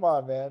without question. Come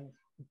on, man.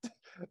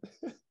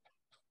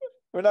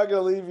 We're not going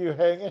to leave you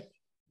hanging.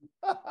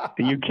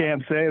 You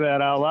can't say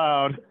that out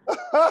loud.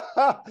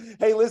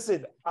 Hey,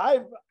 listen,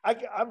 I'm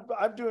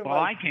doing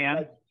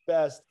my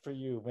best for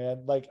you,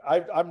 man. Like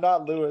I'm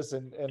not Lewis,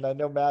 and I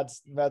know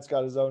Matt's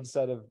got his own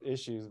set of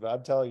issues, but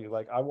I'm telling you,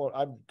 like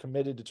I'm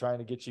committed to trying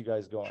to get you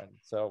guys going.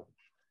 So,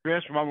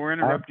 Chris, while we're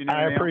interrupting,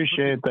 I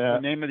appreciate that.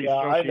 The name of the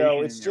association. I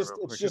know it's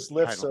just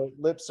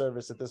lip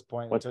service at this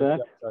point. What's that?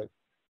 Yeah,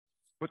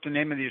 put the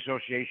name of the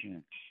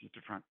association at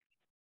the front.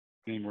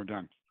 And we're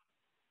done.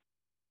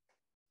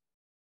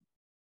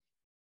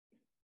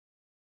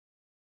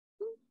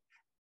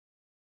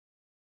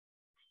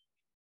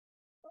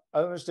 I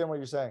don't understand what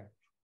you're saying.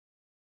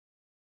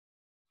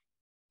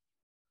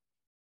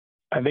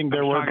 I think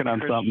they're working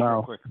on something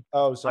now.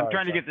 Oh, sorry. I'm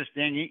trying to get this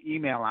dang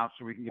email out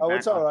so we can get back. Oh,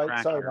 it's all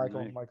right.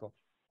 Sorry, Michael.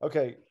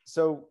 Okay,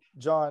 so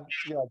John,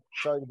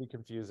 sorry to be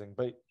confusing,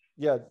 but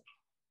yeah,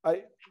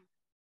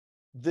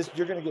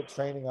 you're going to get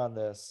training on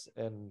this,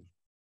 and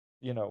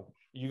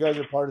you guys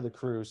are part of the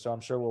crew, so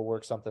I'm sure we'll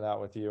work something out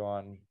with you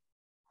on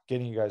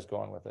getting you guys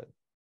going with it.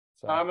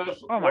 So.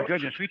 Oh my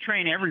goodness, we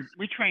train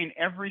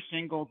every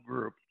single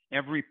group,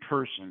 every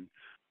person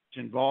that's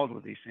involved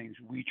with these things.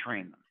 We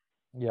train them.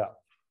 Yeah.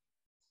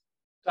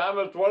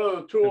 Thomas, one of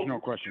the tools. There's no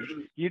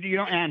question. You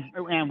don't,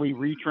 and we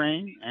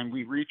retrain and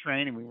we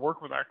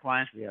work with our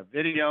clients. We have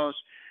videos.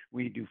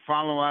 We do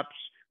follow-ups.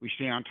 We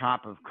stay on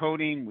top of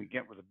coding. We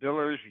get with the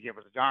billers. We get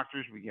with the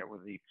doctors. We get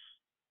with the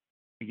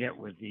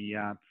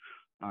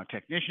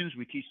technicians.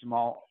 We teach them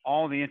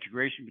all the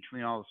integration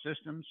between all the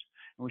systems,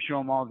 and we show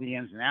them all the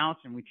ins and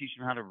outs, and we teach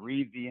them how to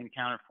read the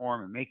encounter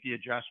form and make the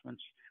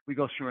adjustments. We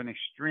go through an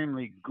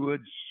extremely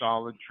good,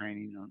 solid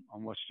training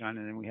on what's done,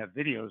 and then we have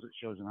videos that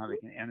shows them how they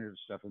can enter the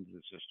stuff into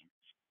the system.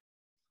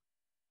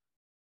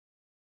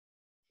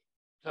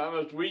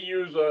 Thomas, we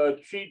use a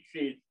cheat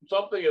sheet,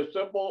 something as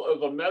simple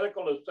as a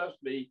medical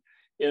necessity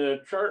in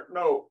a chart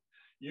note.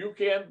 You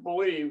can't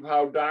believe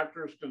how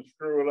doctors can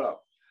screw it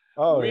up.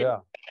 Oh, we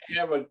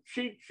have a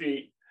cheat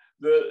sheet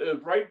that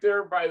is right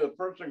there by the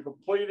person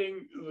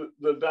completing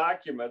the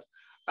document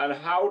on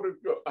how to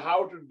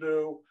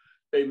do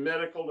a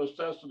medical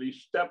necessity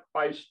step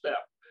by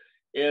step.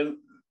 And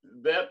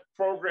that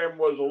program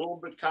was a little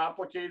bit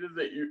complicated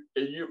that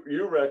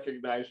you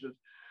recognize it.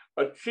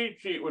 A cheat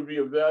sheet would be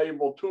a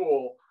valuable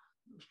tool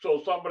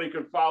so somebody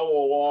could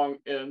follow along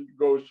and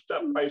go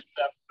step by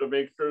step to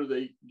make sure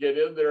they get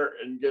in there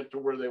and get to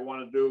where they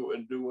want to do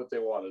and do what they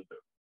want to do.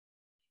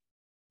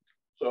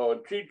 So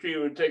a cheat sheet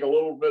would take a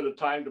little bit of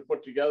time to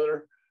put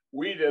together.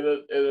 We did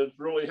it, and it's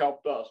really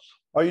helped us.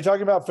 Are you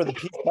talking about for the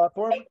Peace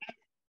platform?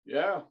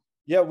 Yeah.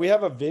 Yeah, we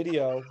have a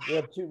video. We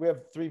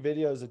have 3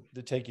 videos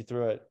to take you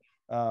through it.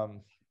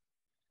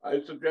 I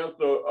suggest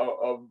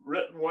a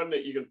written one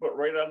that you can put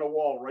right on the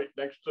wall, right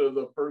next to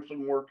the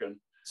person working.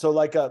 So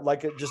like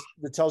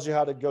it tells you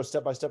how to go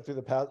step by step through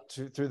the path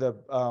through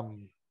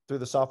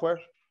the software.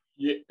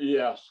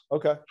 Yes.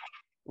 Okay,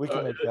 we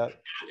can make that.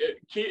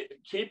 Keep it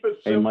simple.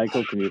 Hey,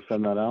 Michael, can you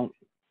send that out?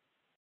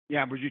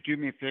 Yeah, would you do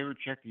me a favor?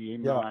 Check the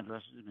email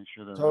addresses and make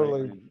sure they're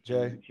totally right.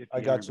 Jay. I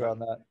got you on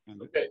that.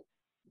 Okay.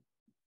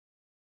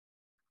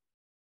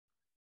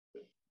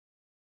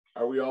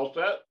 Are we all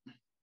set?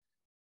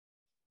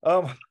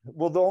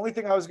 Well, the only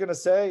thing I was going to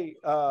say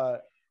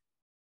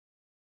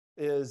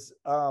is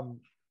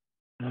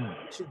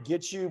to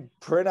get you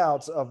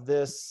printouts of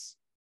this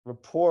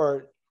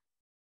report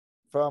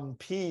from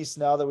Peace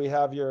now that we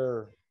have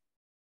your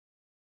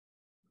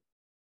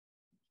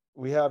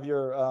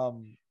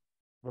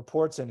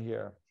reports in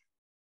here.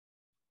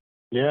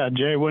 Yeah,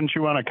 Jay, wouldn't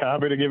you want a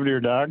copy to give to your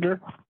doctor?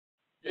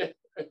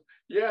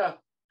 Yeah.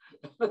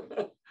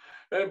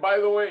 And by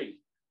the way,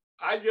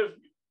 I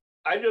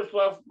just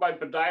left my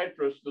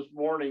podiatrist this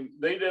morning.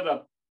 They did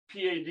a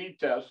PAD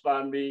test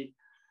on me,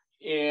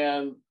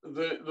 and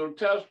the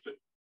test,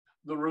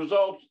 the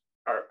results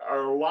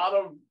are a lot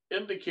of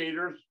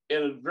indicators,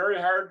 and it's very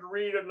hard to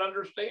read and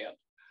understand.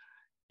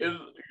 Is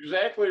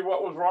exactly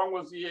what was wrong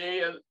with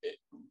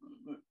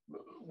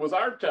with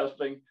our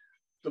testing.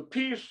 The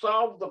Peace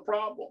solved the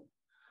problem.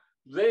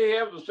 They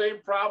have the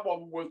same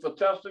problem with the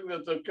testing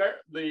that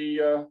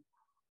the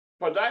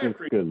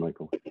podiatry. Good,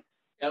 Michael.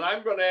 And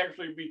I'm going to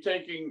actually be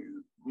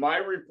taking my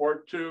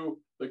report to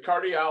the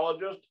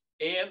cardiologist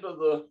and to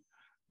the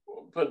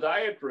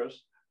podiatrist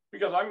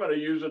because I'm going to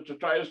use it to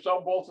try to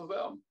sell both of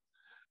them.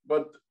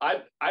 But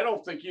I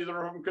don't think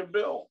either of them can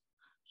bill.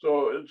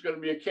 So it's going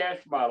to be a cash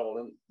model,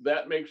 and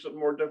that makes it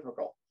more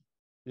difficult.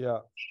 Yeah.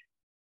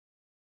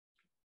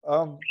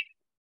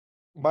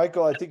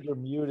 Michael, I think you're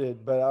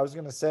muted, but I was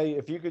going to say,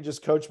 if you could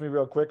just coach me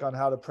real quick on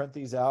how to print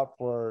these out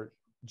for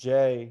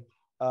Jay,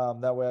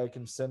 that way I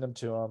can send them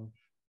to him.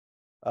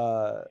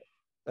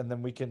 And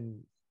then we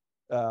can,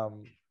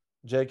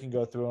 Jay can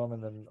go through them,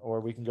 and then,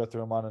 or we can go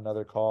through them on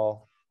another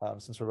call,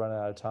 since we're running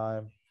out of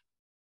time.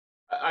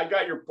 I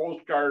got your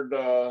postcard.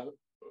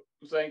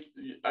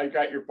 I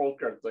got your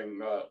postcard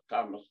thing,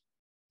 Thomas.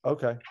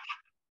 Okay.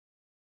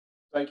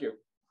 Thank you.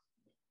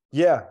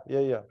 Yeah.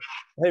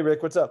 Hey,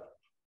 Rick, what's up?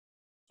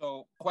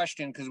 So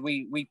question, because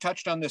we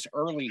touched on this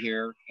early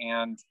here,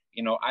 and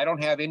I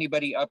don't have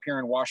anybody up here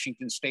in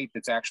Washington State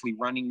that's actually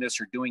running this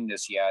or doing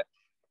this yet.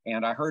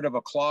 And I heard of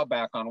a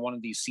clawback on one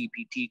of these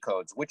CPT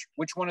codes. Which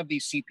one of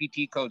these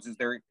CPT codes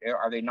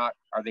are they not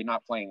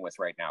playing with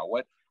right now?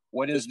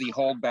 What is the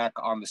holdback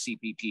on the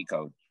CPT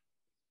code?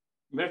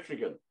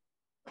 Michigan.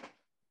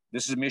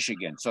 This is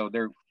Michigan. So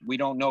we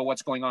don't know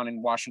what's going on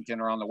in Washington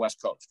or on the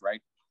West Coast,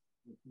 right?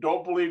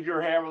 Don't believe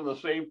you're having the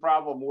same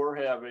problem we're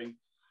having.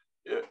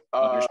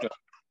 Understood.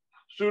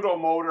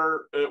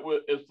 Pseudomotor,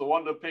 it's the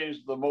one that pays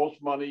the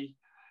most money,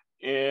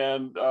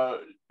 and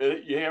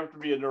you have to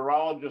be a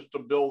neurologist to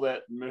bill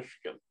that in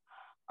Michigan.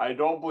 I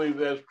don't believe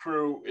that's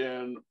true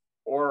in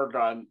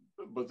Oregon,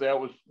 but that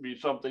would be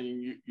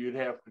something you'd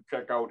have to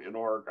check out in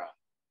Oregon.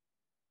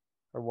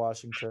 Or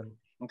Washington.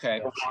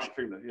 Okay. Or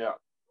Washington, yeah.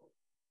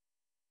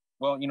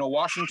 Well,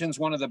 Washington's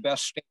one of the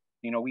best states.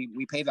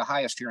 We pay the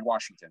highest here in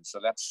Washington. So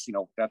that's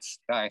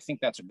I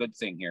think that's a good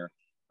thing here.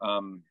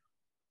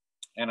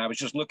 And I was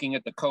just looking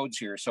at the codes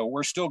here. So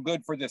we're still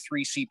good for the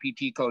 3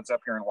 CPT codes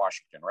up here in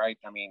Washington, right?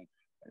 I mean,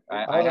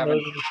 I haven't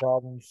any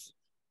problems.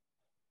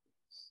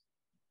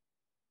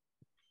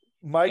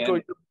 Michael,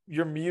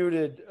 you're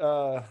muted.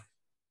 I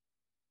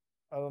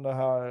don't know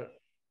how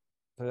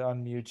to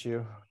unmute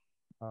you.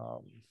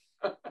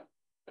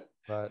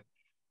 But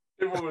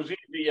if it was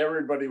easy,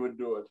 everybody would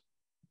do it.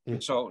 Yeah.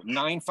 So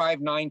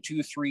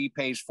 95923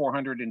 pays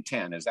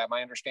 410. Is that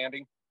my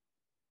understanding?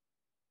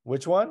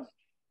 Which one?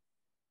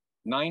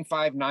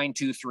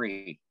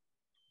 95923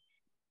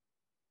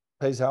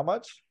 pays how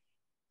much?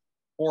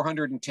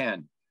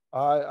 410.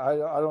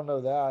 I don't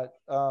know that.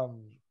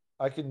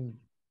 I can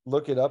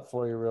look it up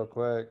for you real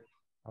quick.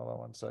 Hold on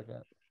one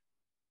second.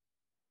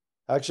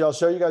 Actually, I'll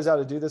show you guys how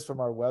to do this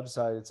from our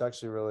website. It's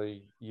actually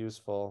really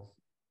useful.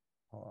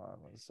 Hold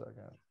on one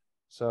second.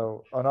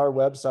 So on our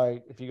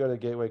website, if you go to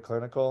Gateway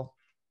Clinical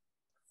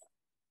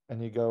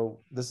and you go,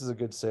 this is a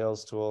good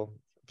sales tool.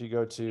 If you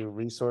go to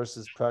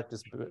resources,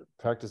 practice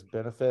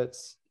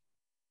benefits,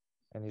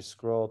 and you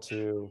scroll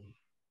to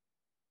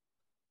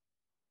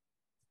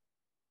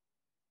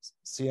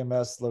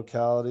CMS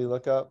locality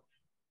lookup,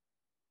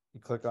 you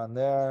click on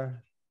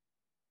there,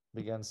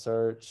 begin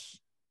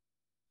search,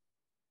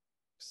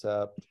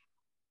 accept,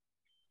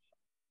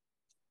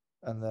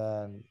 and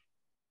then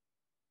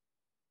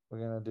we're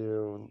going to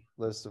do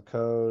list of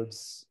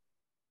codes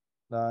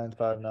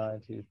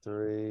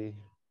 95923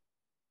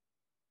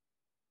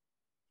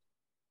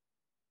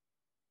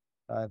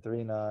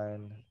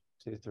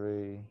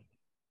 93923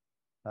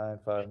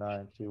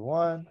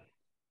 95921.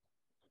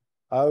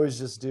 I always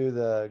just do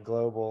the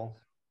global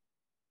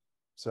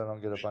so I don't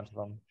get a bunch of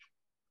them.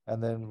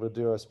 And then we'll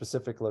do a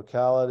specific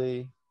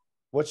locality.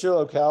 What's your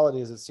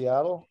locality? Is it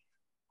Seattle?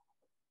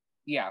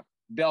 Yeah,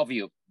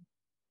 Bellevue.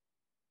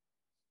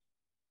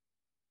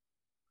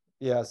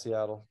 Yeah,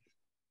 Seattle.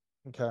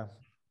 Okay.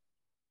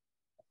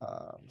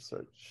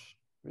 Search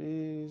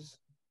fees.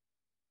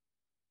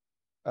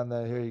 And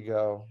then here you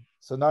go.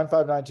 So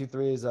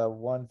 95923 is a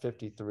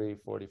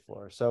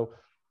 153.44. So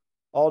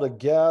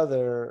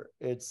altogether,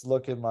 it's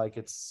looking like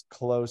it's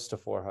close to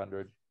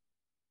 400.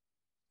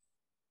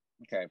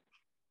 Okay.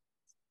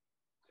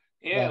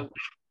 And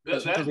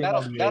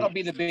that'll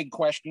be the big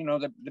question.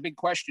 The big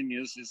question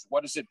is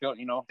what is it built?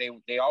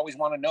 They always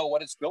want to know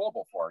what it's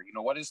billable for.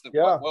 What is the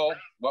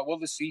what will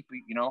the CP,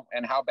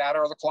 and how bad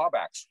are the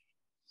clawbacks?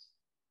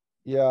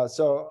 Yeah,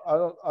 so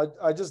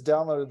I just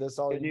downloaded this.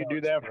 Can you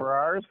do that for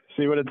ours?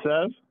 See what it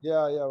says?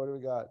 Yeah. What do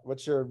we got?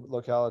 What's your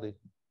locality?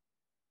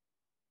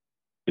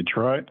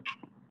 Detroit.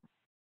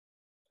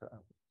 Okay.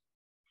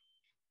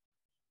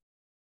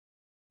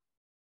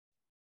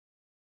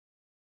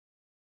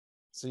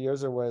 So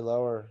yours are way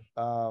lower.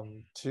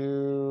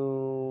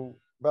 To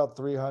about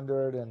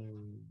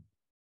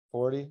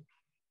 340.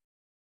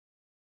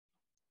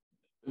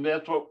 And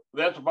that's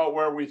about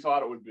where we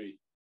thought it would be.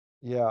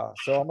 Yeah.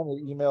 So I'm going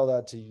to email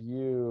that to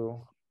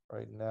you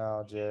right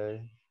now,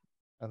 Jay.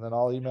 And then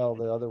I'll email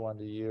the other one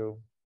to you,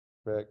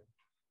 Rick.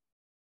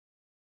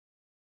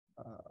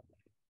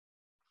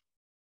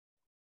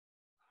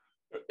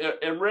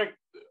 And Rick,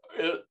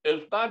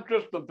 it's not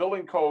just the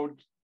billing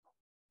codes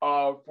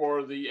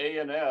for the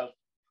ANS.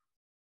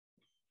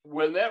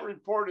 When that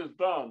report is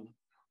done,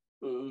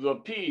 the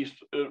piece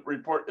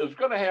report is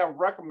going to have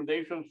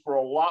recommendations for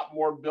a lot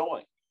more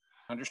billing.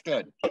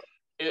 Understood.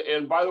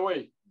 And by the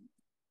way,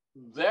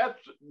 that's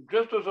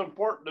just as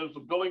important as the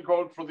billing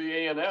code for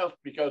the ANS,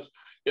 because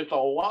it's a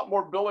lot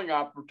more billing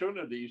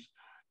opportunities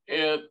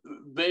and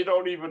they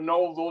don't even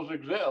know those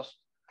exist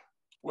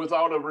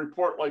without a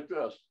report like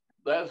this.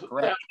 That's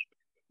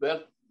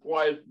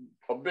why it's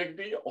a big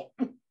deal.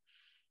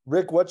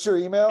 Rick, what's your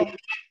email?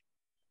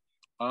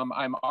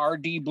 I'm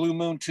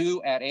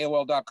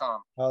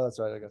rdbluemoon2@aol.com. Oh, that's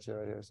right. I got you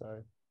right here.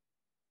 Sorry.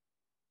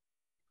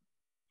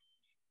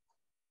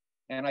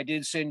 And I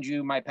did send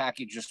you my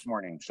package this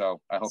morning,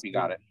 so I hope you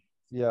got it.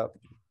 Yeah,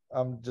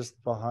 I'm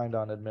just behind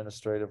on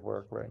administrative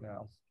work right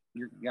now.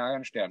 Yeah, I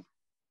understand.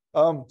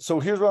 So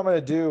here's what I'm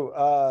going to do.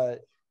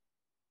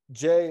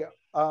 Jay,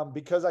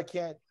 because I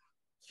can't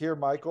hear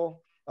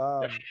Michael,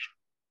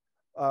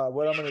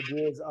 what I'm going to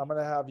do is I'm going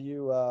to have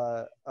you,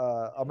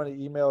 I'm going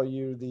to email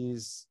you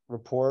these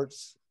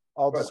reports.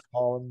 I'll just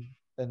call them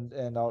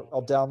and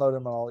I'll download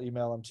them and I'll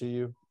email them to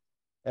you.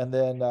 And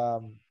then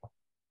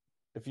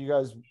if you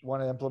guys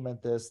want to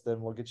implement this,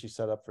 then we'll get you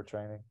set up for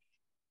training.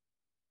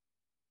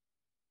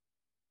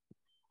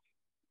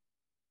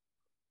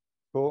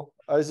 Cool.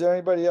 Is there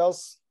anybody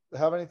else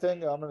have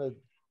anything? I'm going to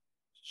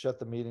shut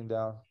the meeting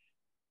down.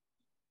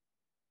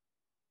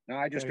 No,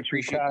 I just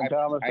appreciate it.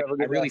 I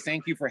really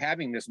thank you for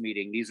having this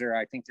meeting. These are,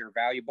 I think they're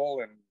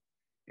valuable, and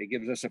it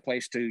gives us a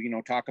place to, you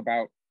know, talk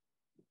about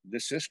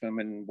this system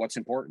and what's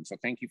important. So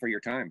thank you for your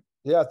time.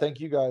 Yeah,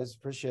 thank you guys.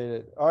 Appreciate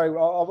it. All right,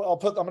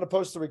 I'm going to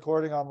post the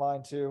recording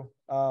online too.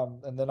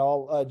 And then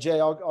Jay,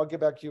 I'll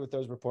get back to you with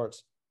those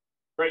reports.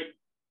 Great.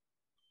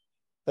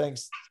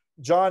 Thanks.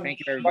 John, thank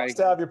you, everybody. Nice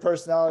to have your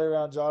personality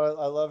around, John.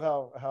 I love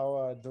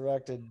how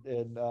direct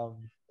and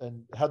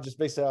how just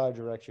basically how I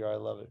direct you. I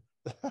love it.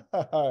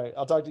 All right.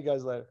 I'll talk to you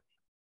guys later.